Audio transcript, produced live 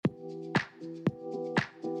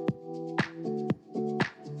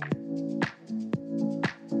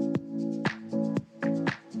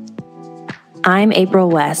I'm April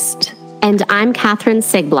West. And I'm Catherine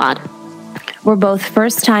Sigblad. We're both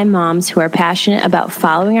first-time moms who are passionate about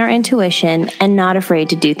following our intuition and not afraid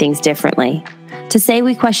to do things differently. To say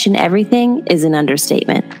we question everything is an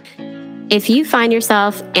understatement. If you find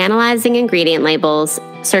yourself analyzing ingredient labels,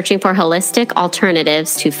 searching for holistic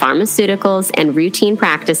alternatives to pharmaceuticals and routine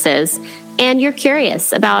practices, and you're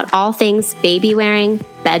curious about all things baby wearing,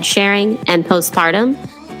 bed sharing, and postpartum,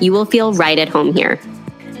 you will feel right at home here.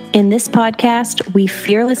 In this podcast, we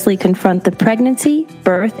fearlessly confront the pregnancy,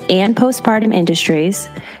 birth, and postpartum industries,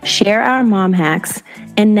 share our mom hacks,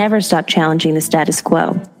 and never stop challenging the status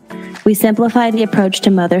quo. We simplify the approach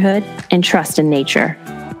to motherhood and trust in nature.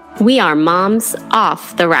 We are moms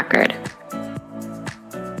off the record.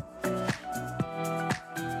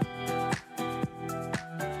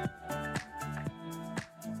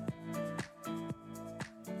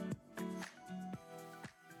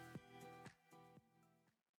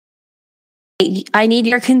 I need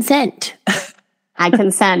your consent. I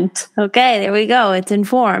consent. Okay, there we go. It's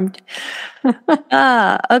informed.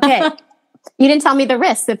 Okay. You didn't tell me the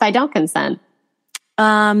risks if I don't consent.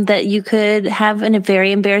 That you could have a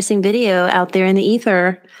very embarrassing video out there in the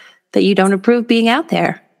ether that you don't approve being out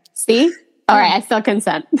there. See? All right, I still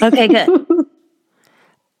consent. Okay, good.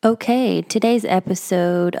 Okay, today's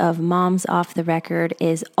episode of Moms Off the Record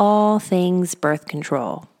is all things birth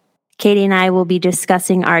control. Katie and I will be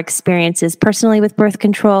discussing our experiences personally with birth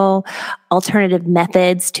control, alternative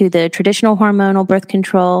methods to the traditional hormonal birth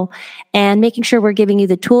control, and making sure we're giving you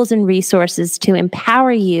the tools and resources to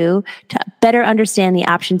empower you to better understand the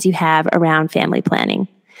options you have around family planning.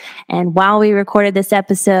 And while we recorded this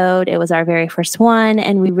episode, it was our very first one,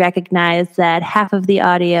 and we recognized that half of the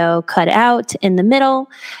audio cut out in the middle.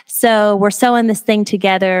 So we're sewing this thing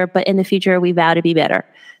together, but in the future, we vow to be better.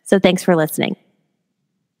 So thanks for listening.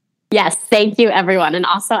 Yes, thank you, everyone. And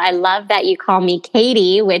also, I love that you call me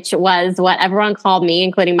Katie, which was what everyone called me,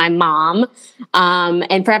 including my mom.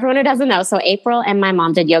 And for everyone who doesn't know, so April and my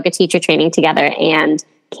mom did yoga teacher training together, and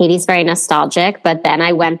Katie's very nostalgic, but then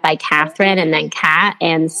I went by Catherine and then Kat.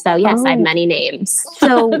 And so, yes, I have many names.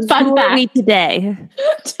 So who are we today?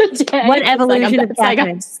 What evolution of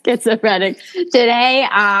Catherine? Like schizophrenic. Today,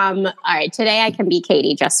 all right, today I can be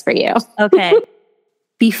Katie just for you. Okay.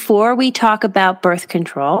 Before we talk about birth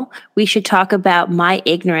control, we should talk about my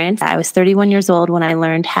ignorance. I was 31 years old when I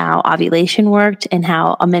learned how ovulation worked and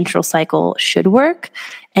how a menstrual cycle should work.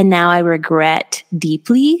 And now I regret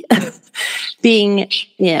deeply being,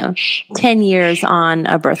 10 years on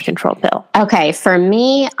a birth control pill. Okay. For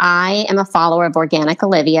me, I am a follower of Organic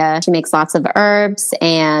Olivia. She makes lots of herbs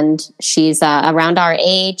and she's around our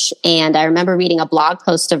age. And I remember reading a blog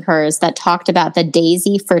post of hers that talked about the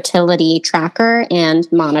Daisy fertility tracker and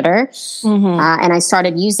monitor. Mm-hmm. And I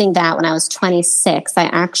started using that when I was 26. I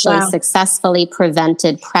actually successfully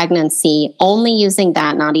prevented pregnancy only using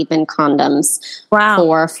that, not even condoms,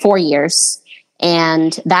 for 4 years.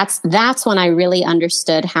 And that's when I really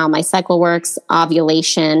understood how my cycle works,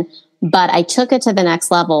 ovulation. But I took it to the next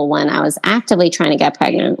level when I was actively trying to get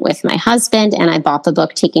pregnant with my husband, and I bought the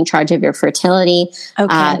book, Taking Charge of Your Fertility.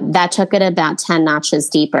 Okay. That took it about 10 notches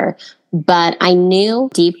deeper. But I knew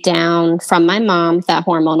deep down from my mom that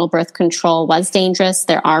hormonal birth control was dangerous.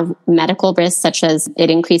 There are medical risks, such as it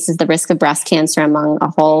increases the risk of breast cancer, among a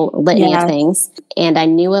whole litany of things. And I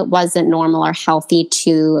knew it wasn't normal or healthy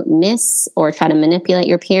to miss or try to manipulate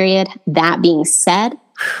your period. That being said,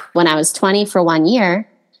 when I was 20 for 1 year,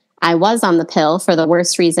 I was on the pill for the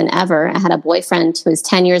worst reason ever. I had a boyfriend who was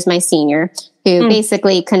 10 years my senior who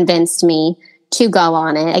basically convinced me to go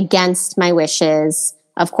on it against my wishes.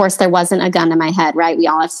 Of course, there wasn't a gun to my head, right? We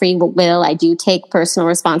all have free will. I do take personal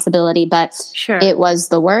responsibility, but It was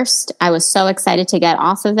the worst. I was so excited to get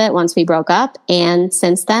off of it once we broke up. And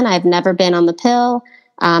since then, I've never been on the pill.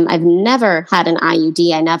 I've never had an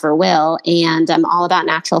IUD. I never will. And I'm all about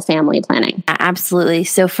natural family planning. Absolutely.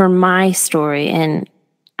 So for my story, and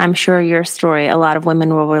I'm sure your story, a lot of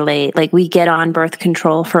women will relate. Like, we get on birth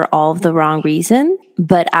control for all of the wrong reason.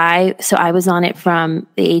 But I was on it from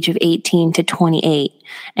the age of 18 to 28.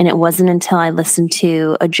 And it wasn't until I listened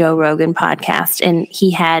to a Joe Rogan podcast, and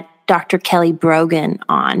he had Dr. Kelly Brogan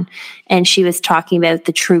on, and she was talking about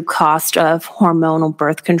the true cost of hormonal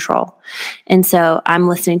birth control. And so I'm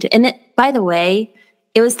listening to, and by the way,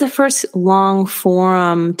 it was the first long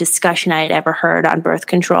forum discussion I had ever heard on birth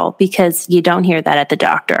control, because you don't hear that at the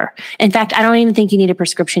doctor. In fact, I don't even think you need a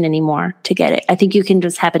prescription anymore to get it. I think you can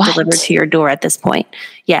just have it delivered to your door at this point.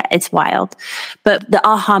 Yeah, it's wild. But the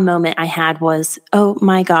aha moment I had was, oh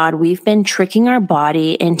my God, we've been tricking our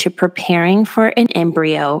body into preparing for an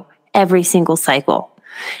embryo every single cycle.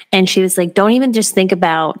 And she was like, don't even just think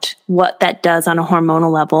about what that does on a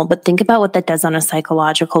hormonal level, but think about what that does on a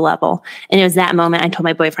psychological level. And it was that moment I told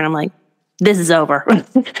my boyfriend, I'm like, this is over.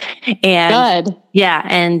 And Good. yeah.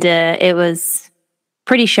 And it was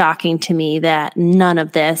pretty shocking to me that none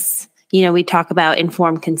of this, we talk about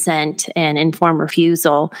informed consent and informed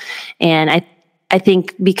refusal. And I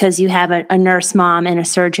think because you have a nurse mom and a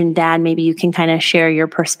surgeon dad, maybe you can kind of share your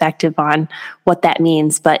perspective on what that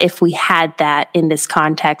means. But if we had that in this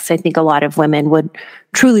context, I think a lot of women would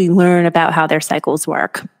truly learn about how their cycles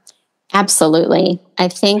work. Absolutely. I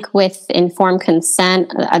think with informed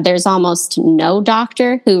consent, there's almost no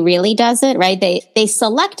doctor who really does it, right? They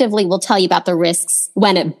selectively will tell you about the risks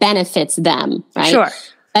when it benefits them, right? Sure.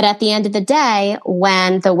 But at the end of the day,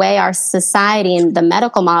 when the way our society and the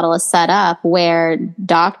medical model is set up, where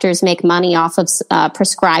doctors make money off of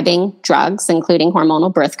prescribing drugs, including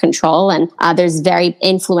hormonal birth control, and there's very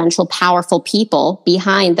influential, powerful people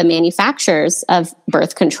behind the manufacturers of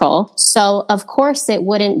birth control. So, of course, it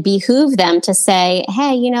wouldn't behoove them to say,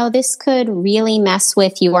 hey, this could really mess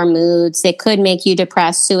with your moods. It could make you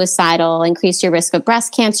depressed, suicidal, increase your risk of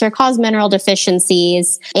breast cancer, cause mineral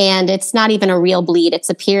deficiencies. And it's not even a real bleed. It's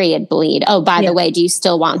a period bleed. Oh, by the way, do you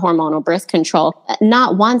still want hormonal birth control?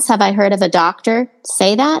 Not once have I heard of a doctor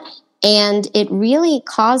say that. And it really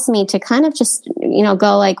caused me to kind of just,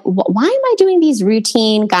 go like, why am I doing these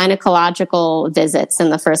routine gynecological visits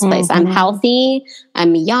in the first place? I'm healthy.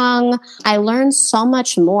 I'm young. I learned so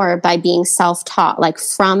much more by being self-taught, like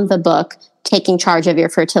from the book, Taking Charge of Your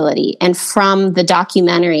Fertility, and from the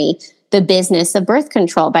documentary, The Business of Birth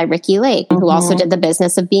Control by Ricky Lake, who also did The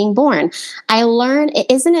Business of Being Born. I learned,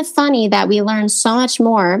 isn't it funny that we learn so much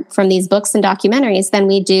more from these books and documentaries than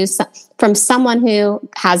we do from someone who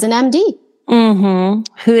has an MD?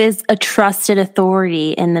 Who is a trusted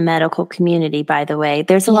authority in the medical community, by the way.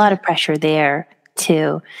 There's a lot of pressure there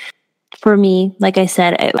too. For me, like I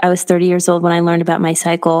said, I was 30 years old when I learned about my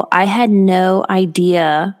cycle. I had no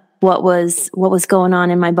idea what was going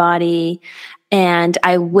on in my body. And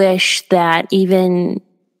I wish that even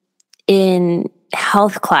in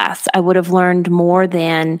health class, I would have learned more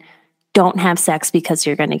than don't have sex because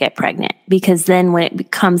you're going to get pregnant. Because then when it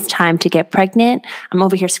becomes time to get pregnant, I'm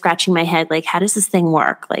over here scratching my head like, how does this thing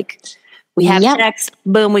work? Like, we have sex,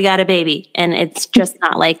 boom, we got a baby. And it's just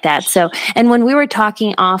not like that. So, and when we were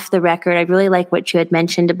talking off the record, I really like what you had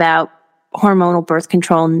mentioned about hormonal birth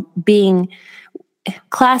control being,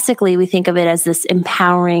 classically, we think of it as this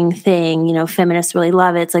empowering thing. Feminists really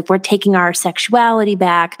love it. It's like we're taking our sexuality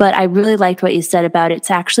back. But I really liked what you said about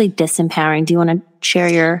it's actually disempowering. Do you want to share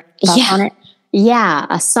your thoughts on it?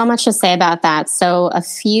 Yeah, so much to say about that. So a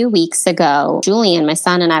few weeks ago, Julian, my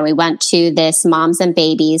son, and I, we went to this Moms and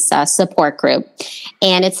Babies support group.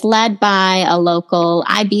 And it's led by a local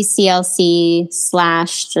IBCLC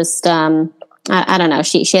 / I don't know.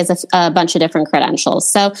 She has a bunch of different credentials.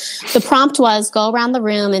 So the prompt was go around the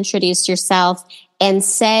room, introduce yourself, and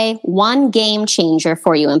say one game changer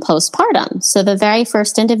for you in postpartum. So the very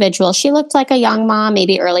first individual, she looked like a young mom,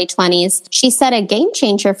 maybe early 20s. She said a game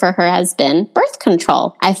changer for her has been birth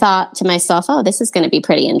control. I thought to myself, oh, this is going to be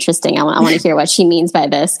pretty interesting. I want to hear what she means by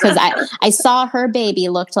this. Because I saw her baby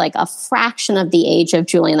looked like a fraction of the age of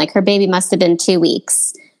Julian. Like her baby must have been 2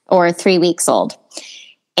 weeks or 3 weeks old.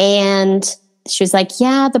 And she was like,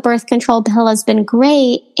 yeah, the birth control pill has been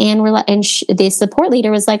great. And the support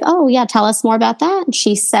leader was like, oh, yeah, tell us more about that. And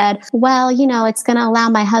she said, well, it's going to allow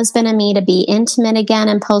my husband and me to be intimate again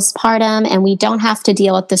in postpartum. And we don't have to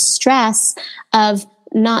deal with the stress of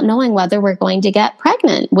not knowing whether we're going to get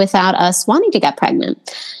pregnant without us wanting to get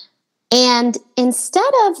pregnant. And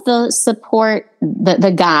instead of the support,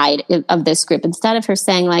 the guide of this group, instead of her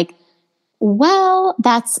saying like, well,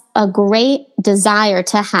 that's a great desire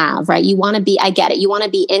to have, right? You want to be, I get it. You want to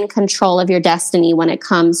be in control of your destiny when it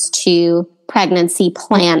comes to pregnancy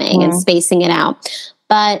planning and spacing it out.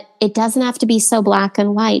 But it doesn't have to be so black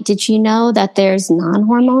and white. Did you know that there's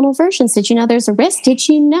non-hormonal versions? Did you know there's a risk? Did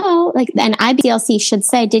you know, and IBCLC should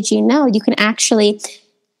say, did you know you can actually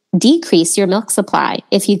decrease your milk supply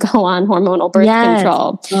if you go on hormonal birth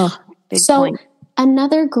control? Oh, big point.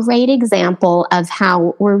 Another great example of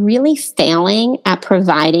how we're really failing at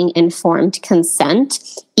providing informed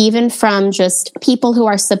consent, even from just people who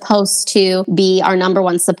are supposed to be our number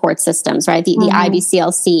one support systems, right? The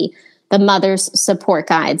IBCLC. the mother's support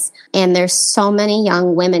guides. And there's so many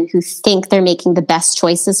young women who think they're making the best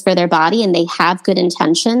choices for their body and they have good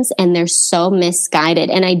intentions and they're so misguided.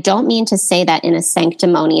 And I don't mean to say that in a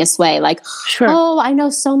sanctimonious way, like, Sure. oh, I know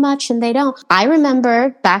so much and they don't. I remember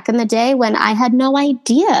back in the day when I had no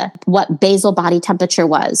idea what basal body temperature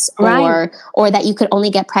was, right. or that you could only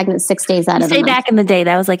get pregnant 6 days out of the month. Back in the day,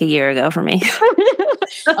 that was like a year ago for me.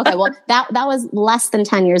 Okay, well, that was less than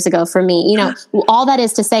 10 years ago for me. You know, all that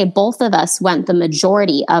is to say, both of us went the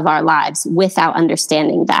majority of our lives without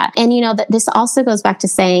understanding that. And, you know, that this also goes back to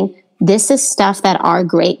saying, this is stuff that our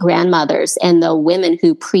great grandmothers and the women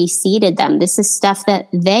who preceded them, this is stuff that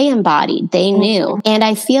they embodied, they knew. And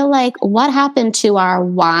I feel like what happened to our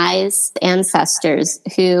wise ancestors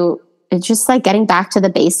who, it's just like getting back to the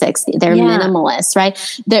basics. They're minimalists, right?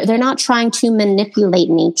 They're not trying to manipulate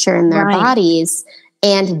nature in their bodies.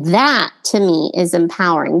 And that to me is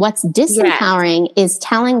empowering. What's disempowering is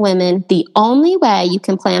telling women the only way you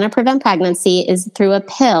can plan or prevent pregnancy is through a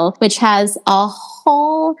pill, which has a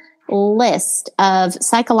whole list of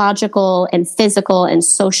psychological and physical and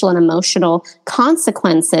social and emotional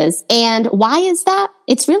consequences. And why is that?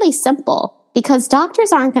 It's really simple. Because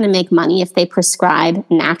doctors aren't going to make money if they prescribe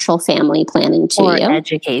natural family planning to you. Or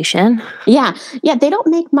education. Yeah, they don't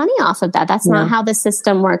make money off of that. That's not how the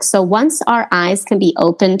system works. So once our eyes can be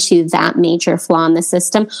open to that major flaw in the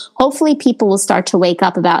system, hopefully people will start to wake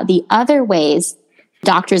up about the other ways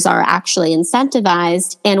doctors are actually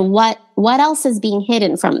incentivized and what else is being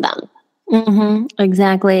hidden from them. Mm-hmm,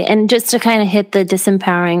 exactly. And just to kind of hit the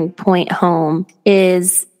disempowering point home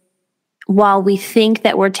is, while we think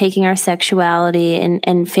that we're taking our sexuality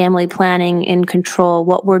and family planning in control,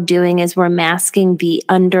 what we're doing is we're masking the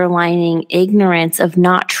underlying ignorance of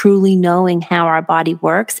not truly knowing how our body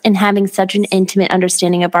works and having such an intimate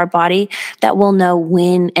understanding of our body that we'll know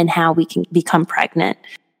when and how we can become pregnant.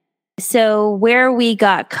 So where we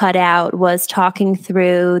got cut out was talking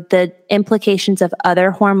through the implications of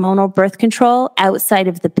other hormonal birth control outside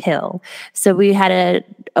of the pill. So we had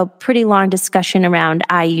a pretty long discussion around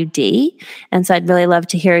IUD. And so I'd really love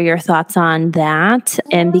to hear your thoughts on that.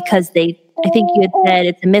 And because I think you had said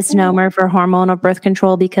it's a misnomer for hormonal birth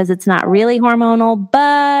control because it's not really hormonal,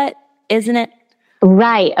 but isn't it?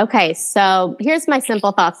 Right. Okay. So here's my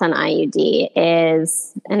simple thoughts on IUD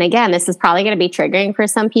is, and again, this is probably going to be triggering for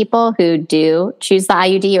some people who do choose the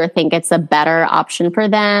IUD or think it's a better option for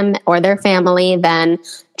them or their family than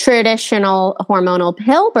traditional hormonal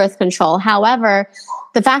pill birth control. However,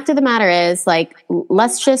 the fact of the matter is, like,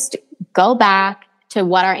 let's just go back to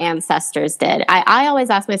what our ancestors did. I always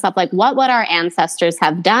ask myself, like, what would our ancestors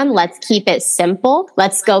have done? Let's keep it simple.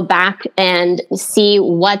 Let's go back and see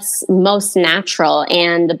what's most natural.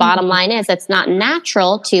 And the bottom line is it's not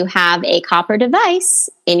natural to have a copper device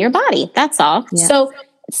in your body. That's all. Yeah. So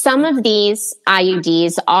some of these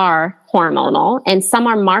IUDs are hormonal and some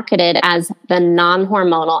are marketed as the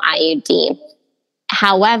non-hormonal IUD.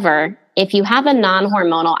 However, if you have a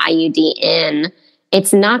non-hormonal IUD in,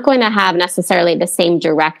 it's not going to have necessarily the same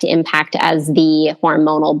direct impact as the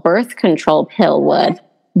hormonal birth control pill would,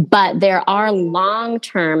 but there are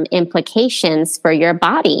long-term implications for your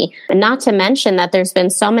body. Not to mention that there's been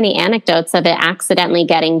so many anecdotes of it accidentally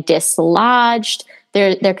getting dislodged.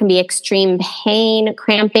 There can be extreme pain,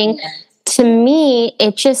 cramping. To me,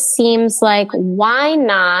 it just seems like, why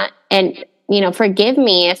not? And forgive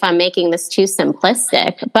me if I'm making this too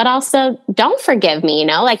simplistic, but also don't forgive me,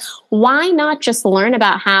 like, why not just learn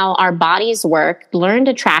about how our bodies work, learn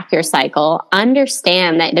to track your cycle,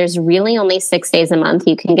 understand that there's really only 6 days a month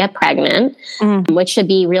you can get pregnant, which should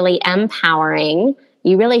be really empowering.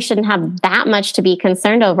 You really shouldn't have that much to be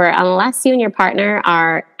concerned over unless you and your partner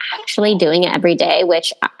are actually doing it every day,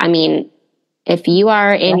 which, I mean, if you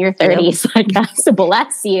are in your 30s, I guess,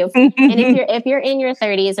 bless you. And if you're in your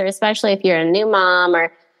 30s, or especially if you're a new mom,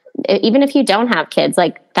 or even if you don't have kids,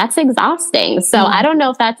 like, that's exhausting. So I don't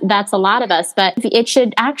know if that's a lot of us, but it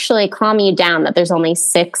should actually calm you down that there's only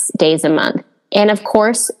 6 days a month. And of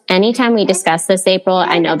course, anytime we discuss this, April,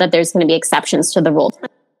 I know that there's going to be exceptions to the rule.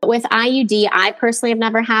 With IUD, I personally have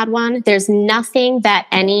never had one. There's nothing that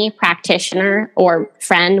any practitioner or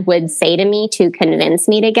friend would say to me to convince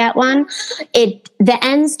me to get one. The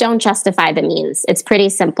ends don't justify the means. It's pretty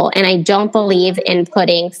simple. And I don't believe in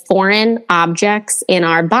putting foreign objects in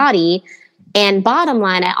our body. And bottom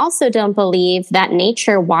line, I also don't believe that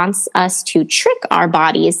nature wants us to trick our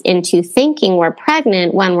bodies into thinking we're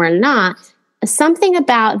pregnant when we're not. Something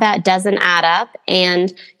about that doesn't add up.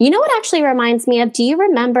 And you know what actually reminds me of? Do you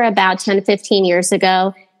remember about 10, 15 years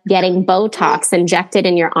ago, getting Botox injected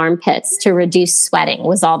in your armpits to reduce sweating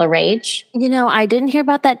was all the rage? I didn't hear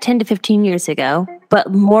about that 10 to 15 years ago,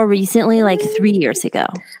 but more recently, like 3 years ago.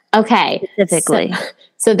 Okay. Specifically.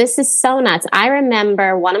 So this is so nuts. I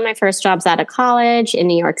remember one of my first jobs out of college in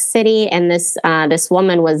New York City, and this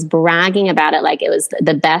woman was bragging about it like it was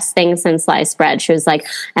the best thing since sliced bread. She was like,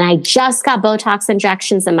 and I just got Botox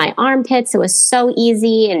injections in my armpits. It was so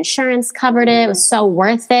easy. Insurance covered it. It was so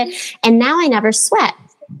worth it. And now I never sweat.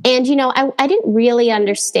 And, I didn't really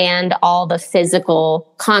understand all the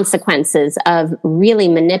physical consequences of really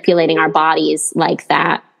manipulating our bodies like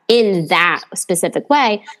that in that specific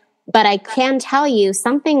way. But I can tell you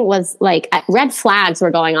something was like red flags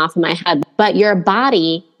were going off in my head, but your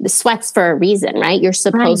body sweats for a reason, right? You're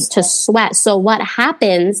supposed to sweat. So what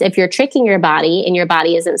happens if you're tricking your body and your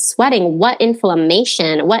body isn't sweating? What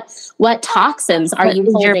inflammation, what toxins are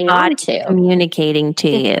you holding on to? Communicating to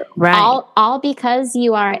you, right? All because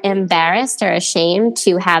you are embarrassed or ashamed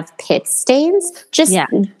to have pit stains. Just get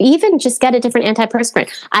a different antiperspirant.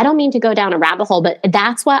 I don't mean to go down a rabbit hole, but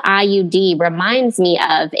that's what IUD reminds me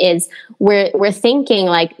of is we're thinking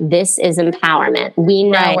like this is empowerment. We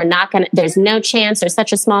know we're not going to, there's no chance, there's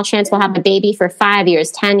such a small chance we'll have a baby for 5 years,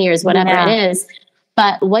 10 years, whatever it is.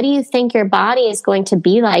 But what do you think your body is going to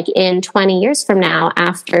be like in 20 years from now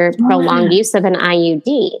after prolonged use of an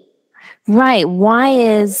IUD? Right. Why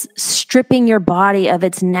is stripping your body of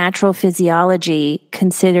its natural physiology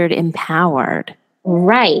considered empowered?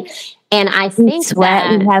 Right. And I think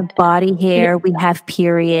sweat, we have body hair, we have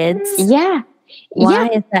periods. Yeah. Why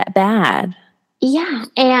is that bad? Yeah.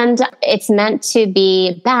 And it's meant to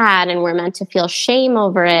be bad and we're meant to feel shame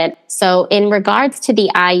over it. So in regards to the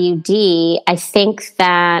IUD, I think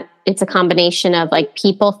that it's a combination of like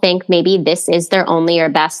people think maybe this is their only or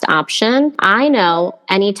best option. I know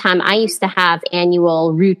anytime I used to have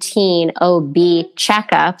annual routine OB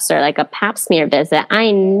checkups or like a pap smear visit,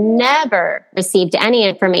 I never received any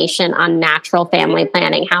information on natural family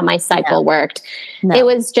planning, how my cycle worked. No. It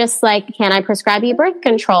was just like, can I prescribe you birth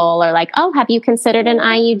control? Or like, oh, have you considered an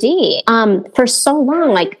IUD? For so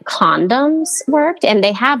long, like condoms worked and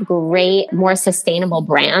they have great, more sustainable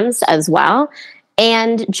brands as well.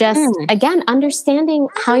 And just, again, understanding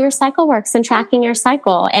how your cycle works and tracking your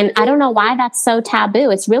cycle. And I don't know why that's so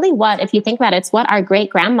taboo. It's really if you think about it, it's what our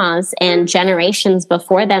great grandmas and generations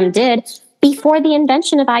before them did before the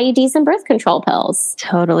invention of IUDs and birth control pills.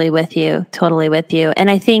 Totally with you.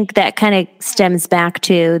 And I think that kind of stems back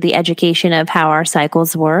to the education of how our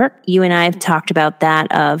cycles work. You and I have talked about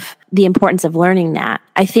that, of the importance of learning that.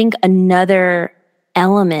 I think another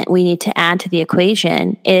element we need to add to the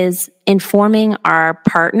equation is informing our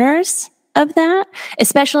partners of that.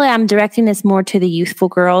 Especially, I'm directing this more to the youthful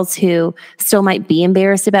girls who still might be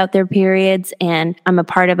embarrassed about their periods. And I'm a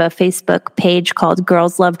part of a Facebook page called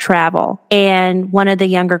Girls Love Travel. And one of the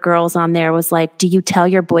younger girls on there was like, do you tell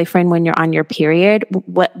your boyfriend when you're on your period?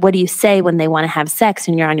 What do you say when they want to have sex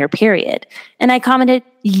and you're on your period? And I commented,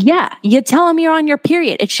 yeah, you tell them you're on your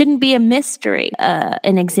period. It shouldn't be a mystery.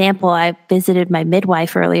 An example, I visited my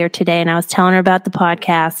midwife earlier today and I was telling her about the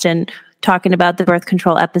podcast and talking about the birth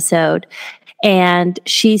control episode. And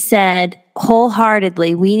she said,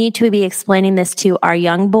 wholeheartedly, we need to be explaining this to our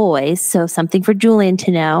young boys. So something for Julian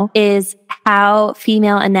to know is how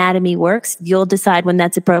female anatomy works. You'll decide when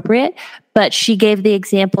that's appropriate. But she gave the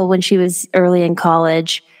example when she was early in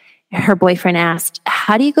college. Her boyfriend asked,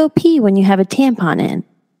 how do you go pee when you have a tampon in?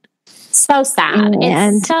 So sad.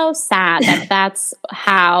 It's so sad that that's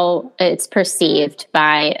how it's perceived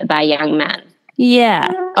by young men. Yeah.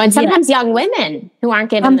 Oh, and sometimes young women who aren't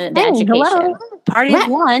given the education. Hello. Party of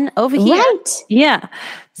one over here. Right. Yeah.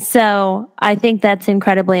 So I think that's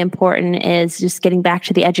incredibly important, is just getting back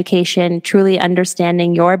to the education, truly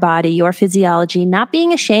understanding your body, your physiology, not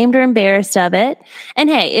being ashamed or embarrassed of it. And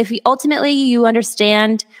hey, if ultimately you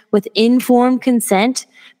understand with informed consent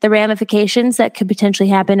the ramifications that could potentially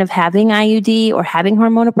happen of having IUD or having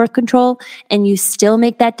hormonal birth control, and you still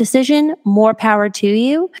make that decision, more power to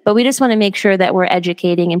you. But we just want to make sure that we're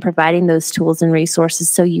educating and providing those tools and resources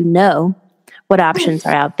so you know what options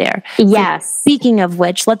are out there. Yes. So speaking of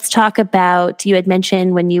which, let's talk about, you had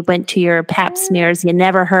mentioned when you went to your pap smears, you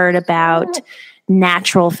never heard about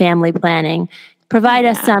natural family planning. Provide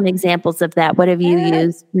us some examples of that. What have you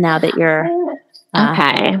used now that you're...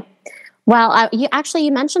 Okay. Well,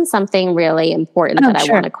 you mentioned something really important that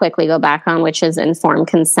I want to quickly go back on, which is informed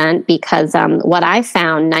consent, because what I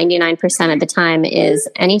found 99% of the time is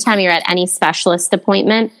anytime you're at any specialist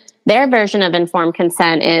appointment, their version of informed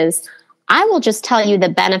consent is, I will just tell you the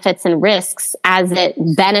benefits and risks as it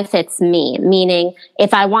benefits me. Meaning,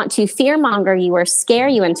 if I want to fearmonger you or scare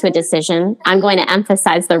you into a decision, I'm going to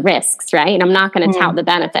emphasize the risks, right? And I'm not going to tout the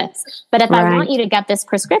benefits. But if I want you to get this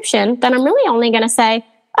prescription, then I'm really only going to say,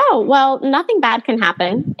 oh, well, nothing bad can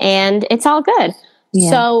happen and it's all good. Yeah.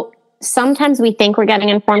 So sometimes we think we're getting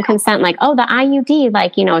informed consent, like, oh, the IUD,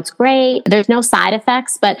 like, you know, it's great. There's no side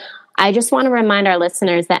effects. But I just want to remind our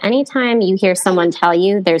listeners that anytime you hear someone tell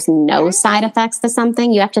you there's no side effects to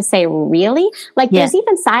something, you have to say, really? Like, there's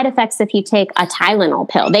even side effects if you take a Tylenol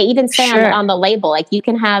pill. They even say on the label, like, you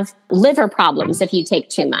can have liver problems if you take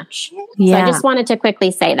too much. So I just wanted to quickly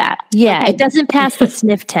say that. Yeah, it doesn't pass the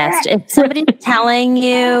sniff test. If somebody's telling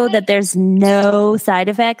you that there's no side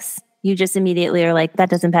effects, you just immediately are like, that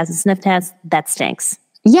doesn't pass the sniff test. That stinks.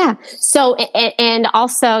 Yeah. So, and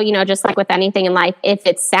also, you know, just like with anything in life, if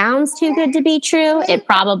it sounds too good to be true, it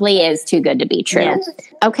probably is too good to be true. Yeah.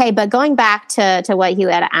 Okay. But going back to what you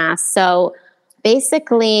had asked. So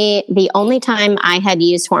basically the only time I had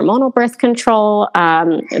used hormonal birth control,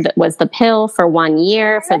 was the pill for 1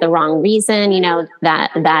 year for the wrong reason. You know,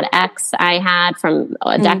 that ex I had from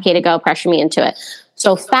a decade ago pressured me into it.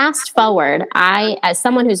 So fast forward, as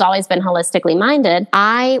someone who's always been holistically minded,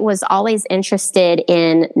 I was always interested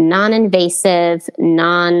in non-invasive,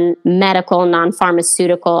 non-medical,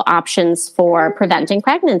 non-pharmaceutical options for preventing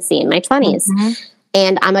pregnancy in my 20s.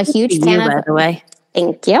 And I'm a huge fan of, by the way.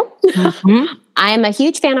 Thank you. I am a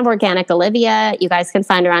huge fan of Organic Olivia. You guys can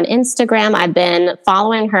find her on Instagram. I've been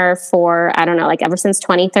following her for, I don't know, like ever since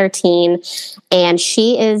 2013. And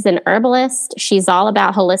she is an herbalist. She's all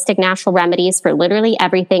about holistic natural remedies for literally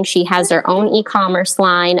everything. She has her own e-commerce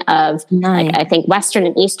line of, like, I think, Western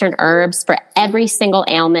and Eastern herbs for every single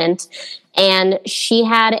ailment. And she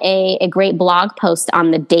had a great blog post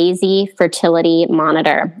on the Daisy Fertility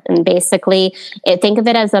Monitor. And basically, think of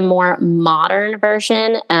it as a more modern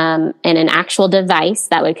version and an actual device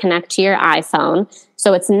that would connect to your iPhone.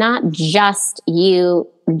 So it's not just you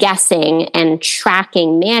guessing and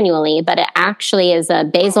tracking manually, but it actually is a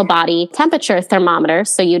basal body temperature thermometer.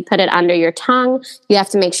 So you'd put it under your tongue. You have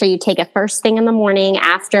to make sure you take it first thing in the morning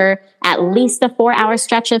after at least a 4-hour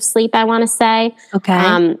stretch of sleep, I want to say. Okay.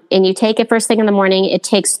 And you take it first thing in the morning. It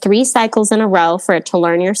takes 3 cycles in a row for it to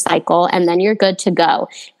learn your cycle, and then you're good to go.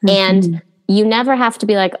 And you never have to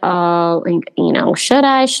be like, oh, you know, should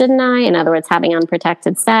I, shouldn't I? In other words, having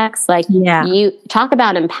unprotected sex. Like, you talk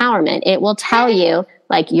about empowerment. It will tell you,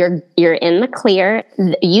 like, you're in the clear.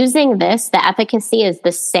 Using this, the efficacy is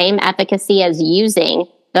the same efficacy as using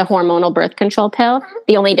the hormonal birth control pill.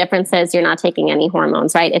 The only difference is you're not taking any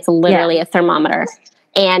hormones, right? It's literally a thermometer.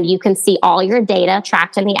 And you can see all your data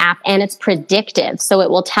tracked in the app, and it's predictive. So it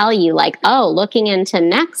will tell you, like, oh, looking into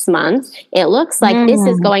next month, it looks like this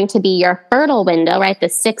is going to be your fertile window, right? The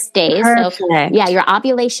 6 days. Perfect. So yeah, your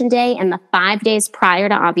ovulation day and the 5 days prior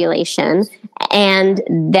to ovulation. And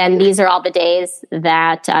then these are all the days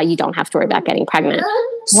that you don't have to worry about getting pregnant.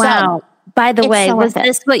 Wow. So, by the way, was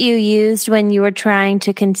this what you used when you were trying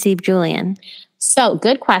to conceive Julian? So,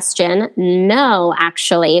 good question. No,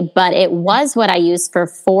 actually, but it was what I used for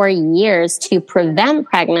 4 years to prevent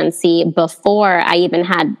pregnancy before I even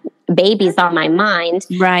had babies on my mind.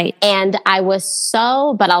 Right. And I was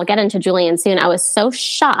but I'll get into Julian soon. I was so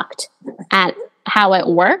shocked at how it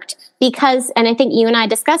worked because, and I think you and I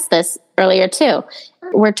discussed this earlier too,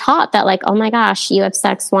 we're taught that, like, oh my gosh, you have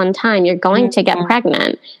sex one time, you're going to get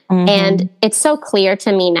pregnant. And it's so clear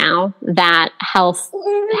to me now that health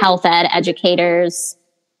ed educators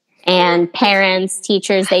and parents,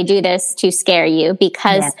 teachers, they do this to scare you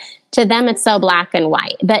because to them it's so black and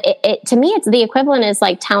white. But to me, it's the equivalent is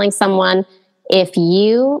like telling someone, if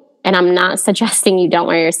you, and I'm not suggesting you don't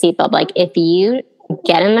wear your seatbelt, like if you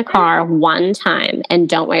get in the car one time and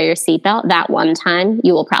don't wear your seatbelt, that one time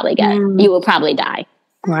you will probably die.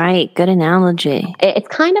 Right. Good analogy. It's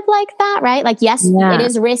kind of like that, right? Like, yes, it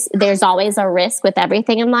is risk. There's always a risk with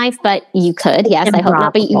everything in life, but you could, I hope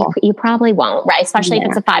not, but you probably won't, right? Especially if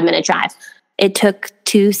it's a 5-minute drive. It took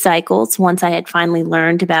 2 cycles once I had finally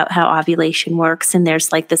learned about how ovulation works. And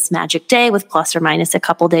there's like this magic day with plus or minus a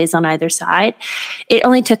couple days on either side. It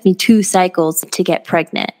only took me 2 cycles to get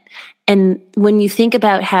pregnant. And when you think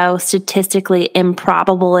about how statistically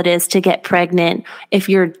improbable it is to get pregnant, if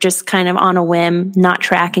you're just kind of on a whim, not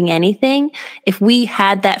tracking anything, if we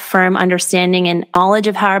had that firm understanding and knowledge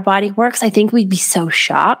of how our body works, I think we'd be so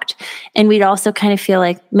shocked. And we'd also kind of feel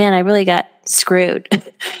like, man, I really got screwed.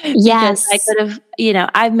 Yes. I could have,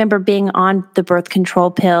 I remember being on the birth control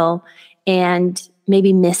pill and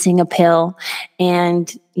maybe missing a pill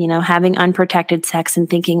and, having unprotected sex and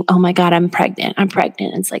thinking, oh my God, I'm pregnant.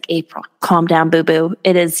 It's like, April, calm down, boo boo.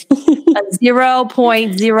 It is a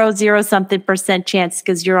 0.00 something % chance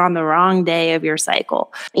because you're on the wrong day of your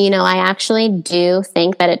cycle. I actually do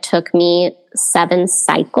think that it took me 7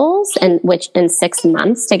 cycles in 6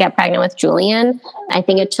 months to get pregnant with Julian. I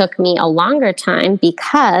think it took me a longer time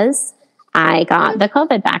because I got the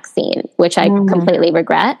COVID vaccine, which I completely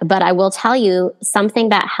regret. But I will tell you something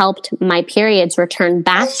that helped my periods return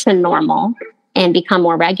back to normal and become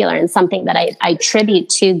more regular, and something that I attribute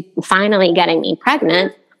to finally getting me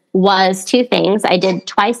pregnant was 2 things. I did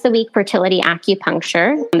twice a week fertility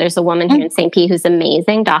acupuncture. There's a woman here in St. Pete who's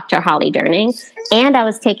amazing, Dr. Holly Durning. And I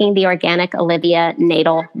was taking the organic Olivia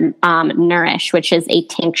natal nourish, which is a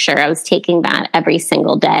tincture. I was taking that every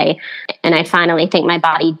single day. And I finally think my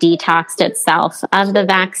body detoxed itself of the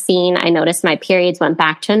vaccine. I noticed my periods went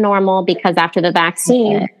back to normal because after the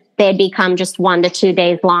vaccine, they had become just 1 to 2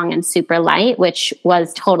 days long and super light, which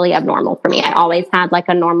was totally abnormal for me. I always had like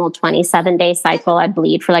a normal 27-day cycle. I'd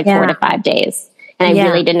bleed for like 4 to 5 days. And I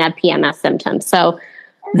really didn't have PMS symptoms. So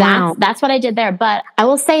that's what I did there. But I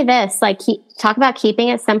will say this, like, talk about keeping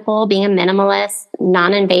it simple, being a minimalist,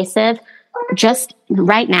 non-invasive. Just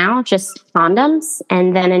right now, just condoms.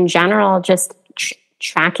 And then in general, just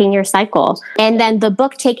tracking your cycle. And then the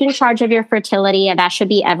book, Taking Charge of Your Fertility, and that should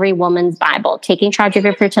be every woman's Bible. Taking Charge of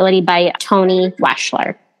Your Fertility by Toni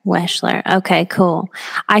Weschler. Okay, cool.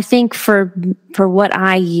 I think for what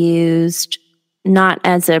I used, not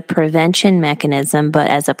as a prevention mechanism, but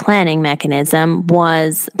as a planning mechanism,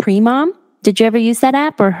 was Pre-Mom. Did you ever use that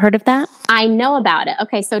app or heard of that? I know about it.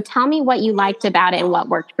 Okay, so tell me what you liked about it and what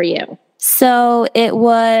worked for you. So it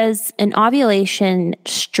was an ovulation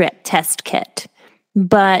strip test kit,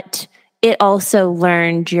 but it also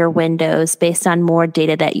learned your windows based on more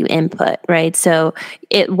data that you input, right? So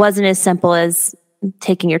it wasn't as simple as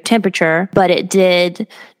taking your temperature, but it did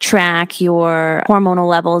track your hormonal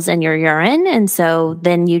levels in your urine. And so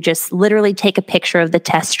then you just literally take a picture of the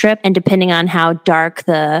test strip, and depending on how dark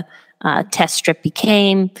the test strip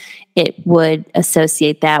became, it would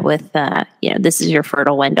associate that with, this is your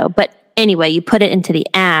fertile window. But anyway, you put it into the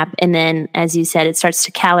app, and then, as you said, it starts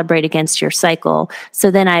to calibrate against your cycle. So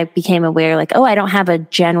then I became aware, like, I don't have a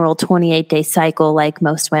general 28-day cycle like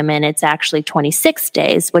most women. It's actually 26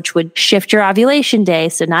 days, which would shift your ovulation day.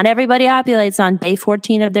 So not everybody ovulates on day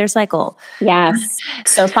 14 of their cycle. Yes.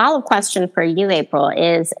 So follow-up question for you, April,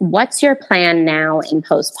 is what's your plan now in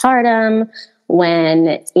postpartum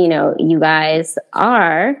when, you guys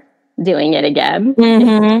are doing it again?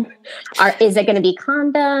 Is it going to be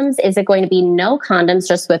condoms? Is it going to be no condoms,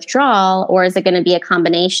 just withdrawal? Or is it going to be a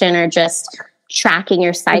combination, or just tracking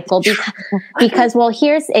your cycle? Because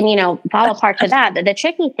here's, follow part to that. The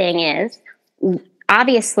tricky thing is,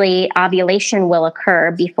 obviously, ovulation will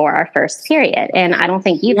occur before our first period. And I don't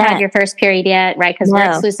think you've had your first period yet, right? Because we're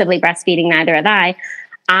exclusively breastfeeding, neither have I.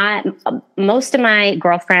 Most of my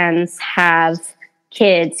girlfriends have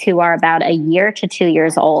kids who are about a year to 2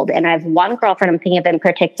 years old. And I have one girlfriend I'm thinking of in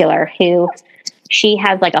particular who she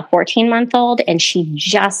has like a 14-month-old, and she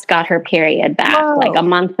just got her period back like a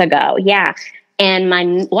month ago. Yeah. And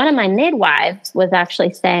one of my midwives was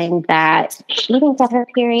actually saying that she didn't get her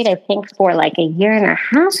period, I think, for like a year and a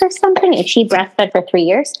half or something. And she breastfed for 3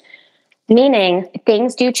 years. Meaning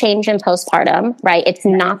things do change in postpartum, right? It's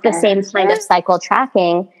not the same kind of cycle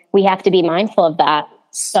tracking. We have to be mindful of that.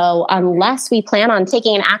 So unless we plan on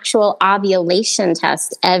taking an actual ovulation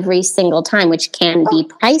test every single time, which can be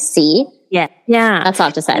pricey. Yeah. That's all I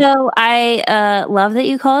have to say. So I love that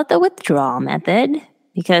you call it the withdrawal method,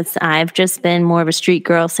 because I've just been more of a street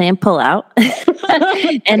girl saying pull out.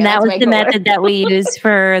 And that was the method that we used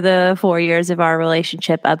for the 4 years of our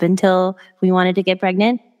relationship up until we wanted to get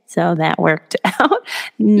pregnant. So that worked out.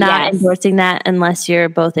 Not endorsing that unless you're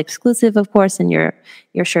both exclusive, of course, and you're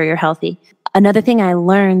sure you're healthy. Another thing I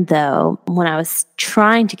learned, though, when I was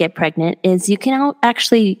trying to get pregnant is you can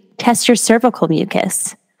actually test your cervical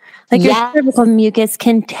mucus. Like your cervical mucus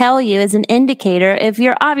can tell you as an indicator if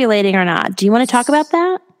you're ovulating or not. Do you want to talk about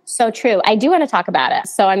that? So true. I do want to talk about it.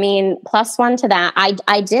 So, +1 to that.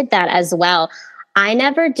 I did that as well. I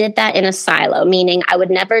never did that in a silo, meaning I would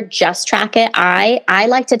never just track it. I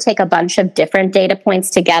like to take a bunch of different data points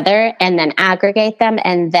together and then aggregate them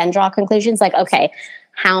and then draw conclusions like, okay,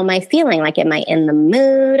 how am I feeling? Like, am I in the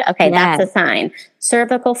mood? Okay, that's a sign.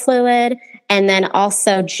 Cervical fluid. And then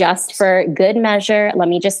also, just for good measure, let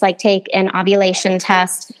me just take an ovulation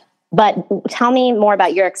test. But tell me more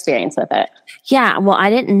about your experience with it. Yeah, well, I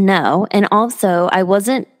didn't know. And also, I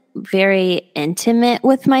wasn't very intimate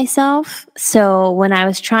with myself. So when I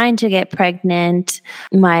was trying to get pregnant,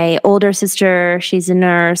 my older sister, she's a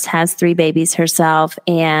nurse, has 3 babies herself.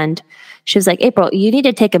 And she was like, April, you need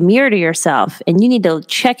to take a mirror to yourself and you need to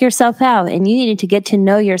check yourself out and you needed to get to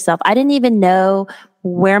know yourself. I didn't even know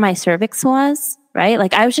where my cervix was, right?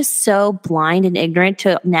 Like I was just so blind and ignorant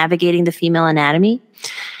to navigating the female anatomy.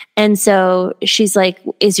 And so she's like,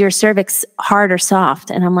 is your cervix hard or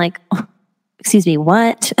soft? And I'm like, excuse me,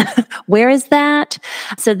 what? Where is that?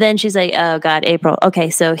 So then she's like, oh God, April.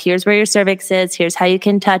 Okay, so here's where your cervix is. Here's how you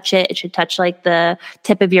can touch it. It should touch like the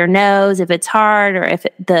tip of your nose if it's hard, or if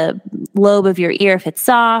the lobe of your ear if it's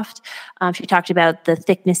soft. She talked about the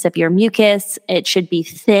thickness of your mucus. It should be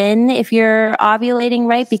thin if you're ovulating,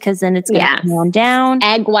 right? Because then it's going to come down.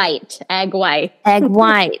 Egg white. Egg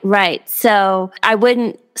white, right. So I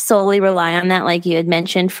wouldn't solely rely on that, like you had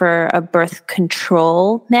mentioned, for a birth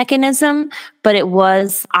control mechanism, but it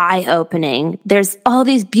was eye-opening. There's all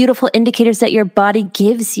these beautiful indicators that your body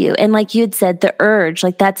gives you. And like you had said, the urge,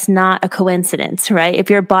 like that's not a coincidence, right? If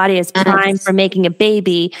your body is primed for making a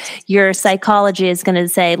baby, your psychology is going to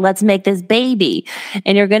say, let's make this baby.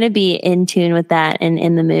 And you're going to be in tune with that and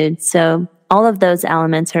in the mood. So all of those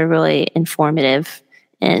elements are really informative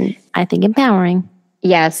and I think empowering.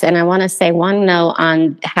 Yes. And I want to say one note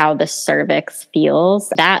on how the cervix feels.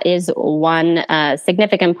 That is one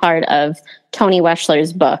significant part of Toni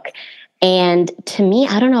Weschler's book. And to me,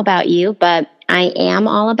 I don't know about you, but I am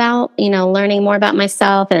all about, learning more about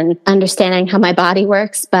myself and understanding how my body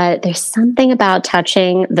works. But there's something about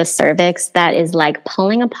touching the cervix that is like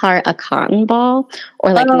pulling apart a cotton ball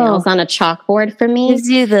or like nails on a chalkboard for me. Gives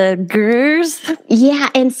you the grrs. Yeah.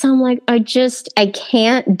 And so I'm like, I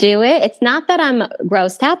can't do it. It's not that I'm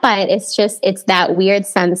grossed out by it. It's that weird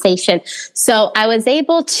sensation. So I was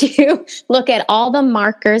able to look at all the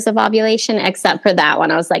markers of ovulation except for that one.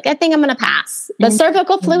 I was like, I think I'm going to pass. The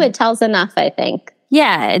cervical fluid tells enough, I think.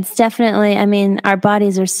 Yeah, it's definitely, our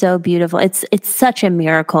bodies are so beautiful. It's such a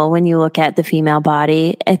miracle when you look at the female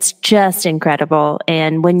body. It's just incredible.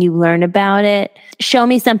 And when you learn about it, show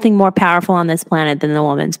me something more powerful on this planet than the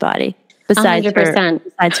woman's body. Besides 100%.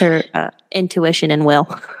 Besides her intuition and will.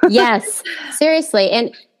 Yes, seriously.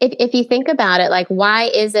 And if you think about it, like, why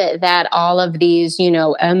is it that all of these,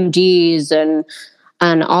 MDs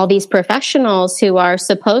and all these professionals who are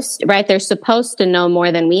they're supposed to know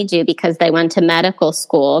more than we do because they went to medical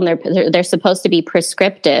school and they're supposed to be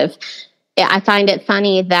prescriptive. I find it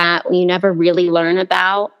funny that you never really learn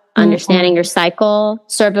about understanding your cycle,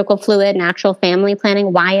 cervical fluid, natural family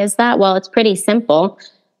planning. Why is that? Well, it's pretty simple.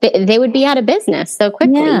 They would be out of business so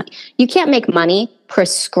quickly. Yeah. You can't make money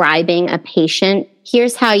prescribing a patient.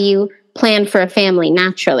 Here's how you plan for a family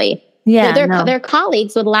naturally. Yeah, their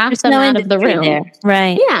colleagues would laugh them out of the room. There.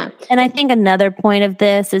 Right. Yeah. And I think another point of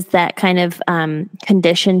this is that kind of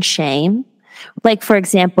conditioned shame. Like, for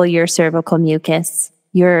example, your cervical mucus,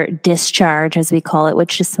 your discharge, as we call it,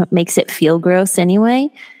 which just makes it feel gross anyway.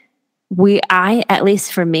 At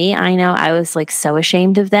least for me, I know I was like so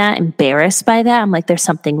ashamed of that, embarrassed by that. I'm like, there's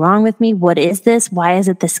something wrong with me. What is this? Why is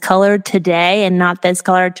it this colored today and not this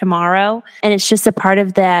colored tomorrow? And it's just a part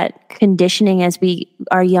of that conditioning as we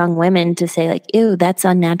are young women to say like, ew, that's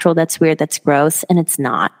unnatural. That's weird. That's gross. And it's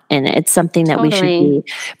not. And it's something that we should be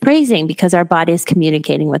praising because our body is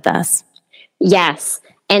communicating with us. Yes.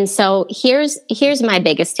 And so here's my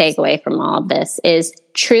biggest takeaway from all of this is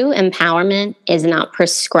true empowerment is not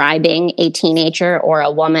prescribing a teenager or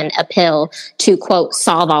a woman a pill to, quote,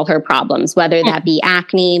 solve all her problems, whether that be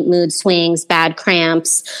acne, mood swings, bad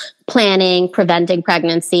cramps, planning, preventing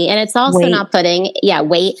pregnancy. And it's also not putting,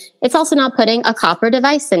 it's also not putting a copper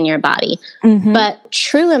device in your body. Mm-hmm. But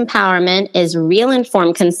true empowerment is real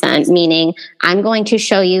informed consent, meaning I'm going to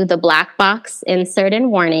show you the black box insert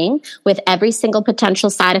and warning with every single potential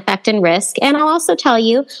side effect and risk. And I'll also tell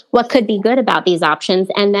you what could be good about these options.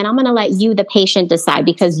 And then I'm going to let you, the patient, decide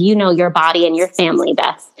because you know your body and your family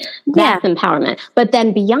best. That's empowerment. But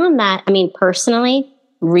then beyond that, personally,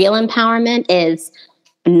 real empowerment is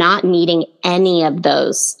not needing any of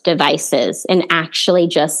those devices and actually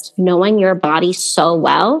just knowing your body so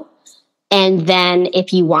well. And then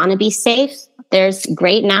if you want to be safe, there's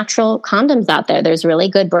great natural condoms out there. There's really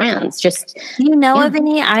good brands. Just, do you know of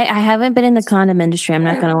any? I haven't been in the condom industry. I'm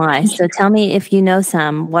not going to lie. So tell me if you know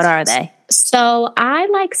some. What are they? So I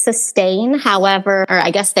like Sustain. However, or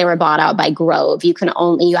I guess they were bought out by Grove. You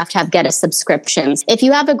have to get a subscription. If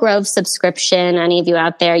you have a Grove subscription, any of you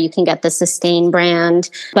out there, you can get the Sustain brand.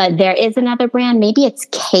 But there is another brand. Maybe it's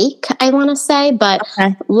Cake, I want to say. But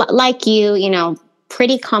like you,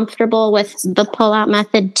 pretty comfortable with the pull-out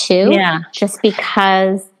method too. Yeah. Just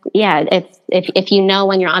because yeah, it's if you know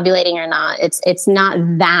when you're ovulating or not, it's not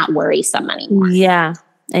that worrisome anymore. Yeah,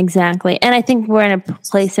 exactly. And I think we're in a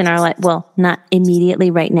place in our life, well, not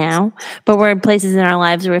immediately right now, but we're in places in our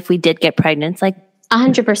lives where if we did get pregnant, it's like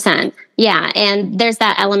 100%. Yeah. And there's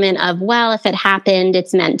that element of, well, if it happened,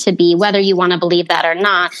 it's meant to be, whether you want to believe that or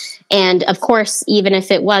not. And of course, even if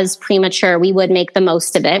it was premature, we would make the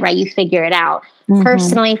most of it, right? You figure it out. Mm-hmm.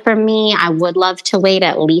 Personally, for me, I would love to wait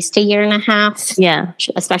at least a year and a half. Yeah.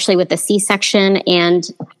 Especially with the C-section. And,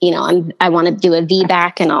 I want to do a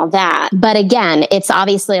VBAC and all that. But again, it's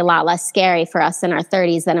obviously a lot less scary for us in our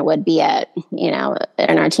 30s than it would be in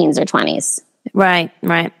our teens or 20s. Right. All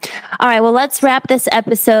right. Well, let's wrap this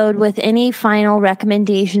episode with any final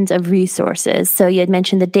recommendations of resources. So you had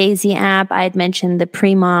mentioned the Daisy app. I had mentioned the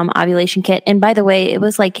Pre-Mom Ovulation Kit. And by the way, it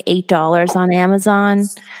was like $8 on Amazon,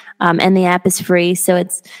 and the app is free. So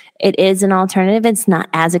it is an alternative. It's not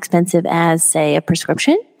as expensive as, say, a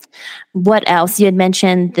prescription. What else? You had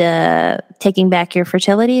mentioned the Taking Back Your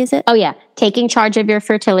Fertility, is it? Oh, yeah. Taking Charge of Your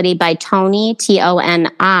Fertility by Toni,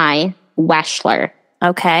 Toni Weschler.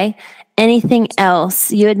 Okay. Anything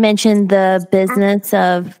else? You had mentioned the Business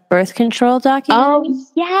of Birth Control documentary. Oh,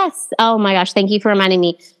 yes. Oh, my gosh. Thank you for reminding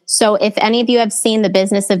me. So if any of you have seen The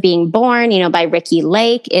Business of Being Born, by Ricki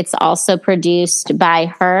Lake, it's also produced by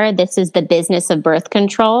her. This is The Business of Birth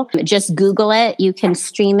Control. Just Google it. You can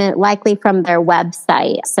stream it likely from their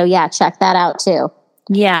website. So yeah, check that out too.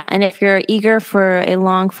 Yeah. And if you're eager for a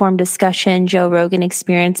long form discussion, Joe Rogan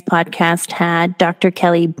Experience podcast had Dr.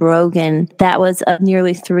 Kelly Brogan. That was a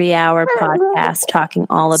nearly 3-hour podcast talking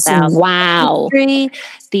all about history,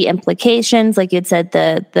 the implications, like you'd said,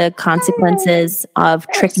 the consequences of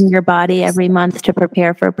tricking your body every month to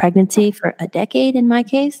prepare for a pregnancy for a decade in my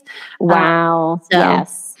case. Wow.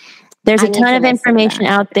 Yes. There's a ton of information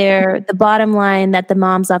out there. The bottom line that the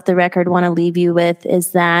moms off the record want to leave you with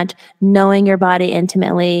is that knowing your body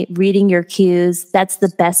intimately, reading your cues, that's the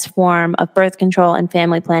best form of birth control and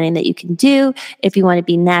family planning that you can do if you want to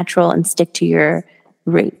be natural and stick to your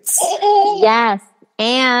roots. Yes.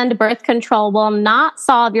 And birth control will not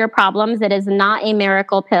solve your problems. It is not a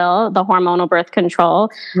miracle pill, the hormonal birth control.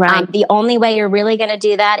 Right. The only way you're really going to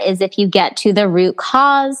do that is if you get to the root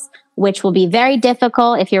cause, which will be very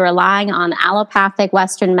difficult if you're relying on allopathic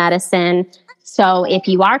Western medicine. So if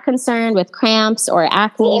you are concerned with cramps or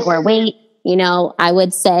acne or weight, I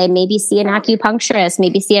would say maybe see an acupuncturist,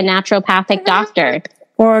 maybe see a naturopathic doctor.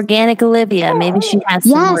 Or Organic Olivia. Maybe she has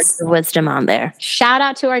some words of wisdom on there. Shout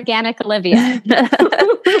out to Organic Olivia.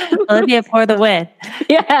 Olivia for the win.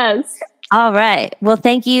 Yes. All right. Well,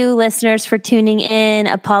 thank you, listeners, for tuning in.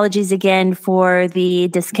 Apologies again for the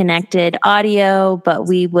disconnected audio, but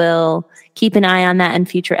we will keep an eye on that in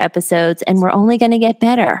future episodes, and we're only going to get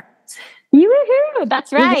better. Yoo-hoo!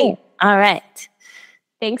 That's right. All right.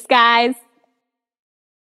 Thanks, guys.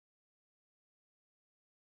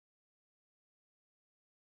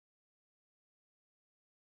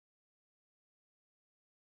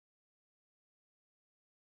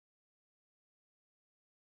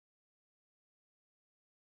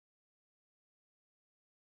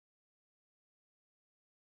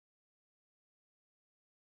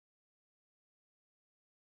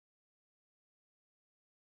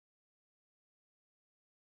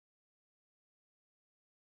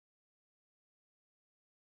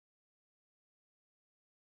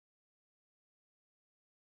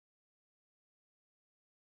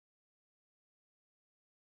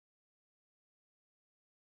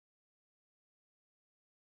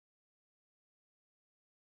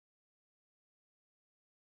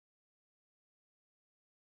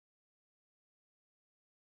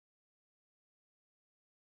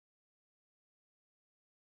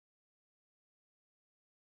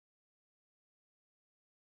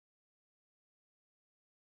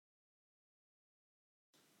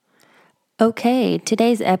 Okay,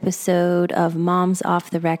 today's episode of Moms Off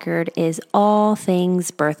the Record is all things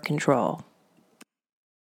birth control.